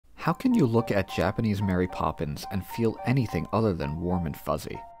How can you look at Japanese Mary Poppins and feel anything other than warm and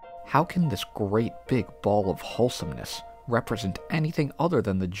fuzzy? How can this great big ball of wholesomeness represent anything other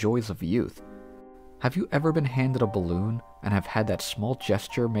than the joys of youth? Have you ever been handed a balloon and have had that small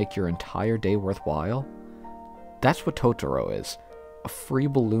gesture make your entire day worthwhile? That's what Totoro is, a free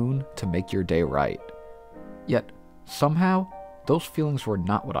balloon to make your day right. Yet, somehow, those feelings were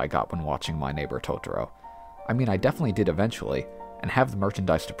not what I got when watching My Neighbor Totoro. I mean, I definitely did eventually, and have the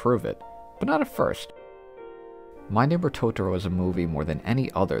merchandise to prove it, but not at first. My Neighbor Totoro is a movie more than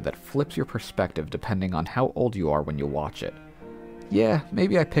any other that flips your perspective depending on how old you are when you watch it. Yeah,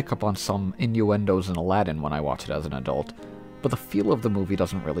 maybe I pick up on some innuendos in Aladdin when I watch it as an adult, but the feel of the movie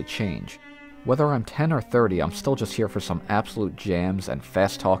doesn't really change. Whether I'm 10 or 30, I'm still just here for some absolute jams and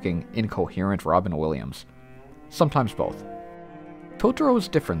fast-talking, incoherent Robin Williams. Sometimes both. Totoro is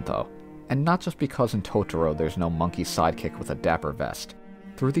different though, and not just because in Totoro there's no monkey sidekick with a dapper vest.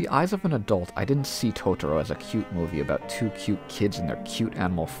 Through the eyes of an adult, I didn't see Totoro as a cute movie about two cute kids and their cute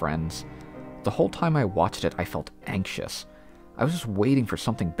animal friends. The whole time I watched it, I felt anxious. I was just waiting for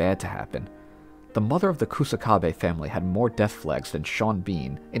something bad to happen. The mother of the Kusakabe family had more death flags than Sean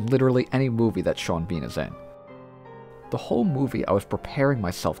Bean in literally any movie that Sean Bean is in. The whole movie I was preparing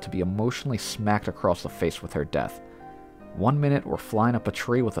myself to be emotionally smacked across the face with her death. One minute we're flying up a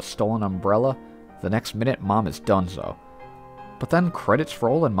tree with a stolen umbrella, the next minute Mom is donezo. But then credits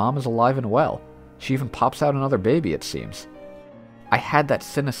roll and Mom is alive and well. She even pops out another baby, it seems. I had that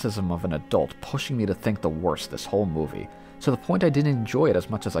cynicism of an adult pushing me to think the worst this whole movie, to the point I didn't enjoy it as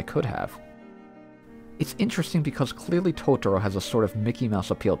much as I could have. It's interesting because clearly Totoro has a sort of Mickey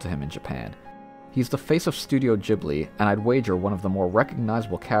Mouse appeal to him in Japan. He's the face of Studio Ghibli, and I'd wager one of the more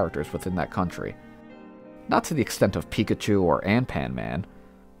recognizable characters within that country. Not to the extent of Pikachu or Ant-Man Man,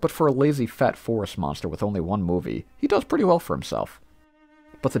 but for a lazy fat forest monster with only one movie, he does pretty well for himself.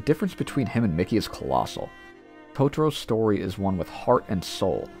 But the difference between him and Mickey is colossal. Totoro's story is one with heart and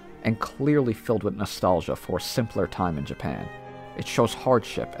soul, and clearly filled with nostalgia for a simpler time in Japan. It shows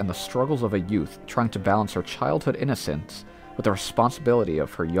hardship and the struggles of a youth trying to balance her childhood innocence with the responsibility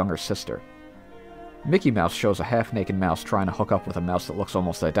of her younger sister. Mickey Mouse shows a half-naked mouse trying to hook up with a mouse that looks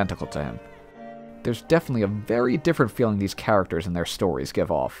almost identical to him. There's definitely a very different feeling these characters and their stories give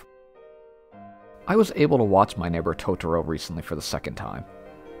off. I was able to watch My Neighbor Totoro recently for the second time.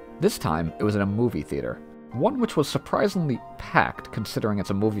 This time, it was in a movie theater, one which was surprisingly packed considering it's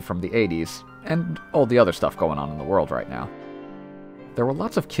a movie from the 80s, and all the other stuff going on in the world right now. There were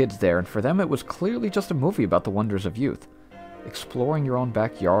lots of kids there, and for them it was clearly just a movie about the wonders of youth. Exploring your own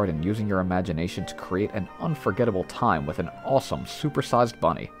backyard and using your imagination to create an unforgettable time with an awesome, supersized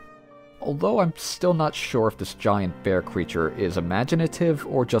bunny. Although I'm still not sure if this giant bear creature is imaginative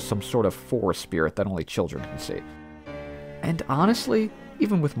or just some sort of forest spirit that only children can see. And honestly,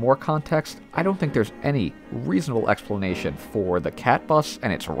 even with more context, I don't think there's any reasonable explanation for the cat bus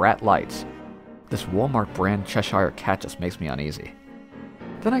and its rat lights. This Walmart brand Cheshire cat just makes me uneasy.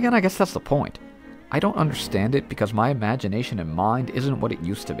 Then again, I guess that's the point. I don't understand it because my imagination and mind isn't what it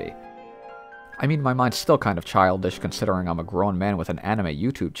used to be. I mean, my mind's still kind of childish considering I'm a grown man with an anime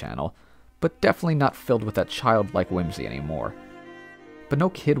YouTube channel, but definitely not filled with that childlike whimsy anymore. But no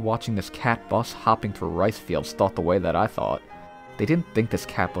kid watching this cat bus hopping through rice fields thought the way that I thought. They didn't think this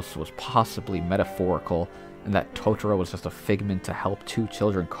cat bus was possibly metaphorical, and that Totoro was just a figment to help two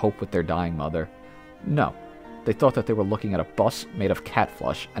children cope with their dying mother. No, they thought that they were looking at a bus made of cat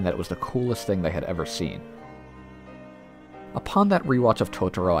flush, and that it was the coolest thing they had ever seen. Upon that rewatch of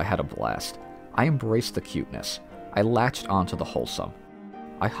Totoro, I had a blast. I embraced the cuteness. I latched onto the wholesome.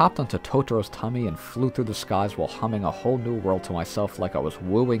 I hopped onto Totoro's tummy and flew through the skies while humming a whole new world to myself like I was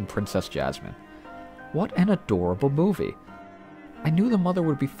wooing Princess Jasmine. What an adorable movie! I knew the mother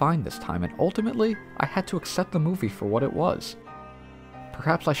would be fine this time, and ultimately, I had to accept the movie for what it was.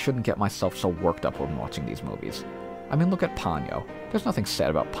 Perhaps I shouldn't get myself so worked up when watching these movies. I mean, look at Ponyo. There's nothing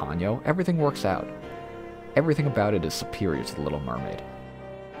sad about Ponyo. Everything works out. Everything about it is superior to The Little Mermaid.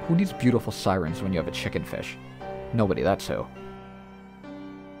 Who needs beautiful sirens when you have a chicken fish? Nobody, that's who.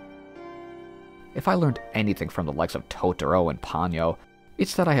 If I learned anything from the likes of Totoro and Ponyo,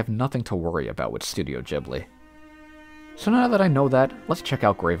 it's that I have nothing to worry about with Studio Ghibli. So now that I know that, let's check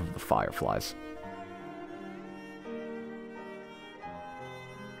out Grave of the Fireflies.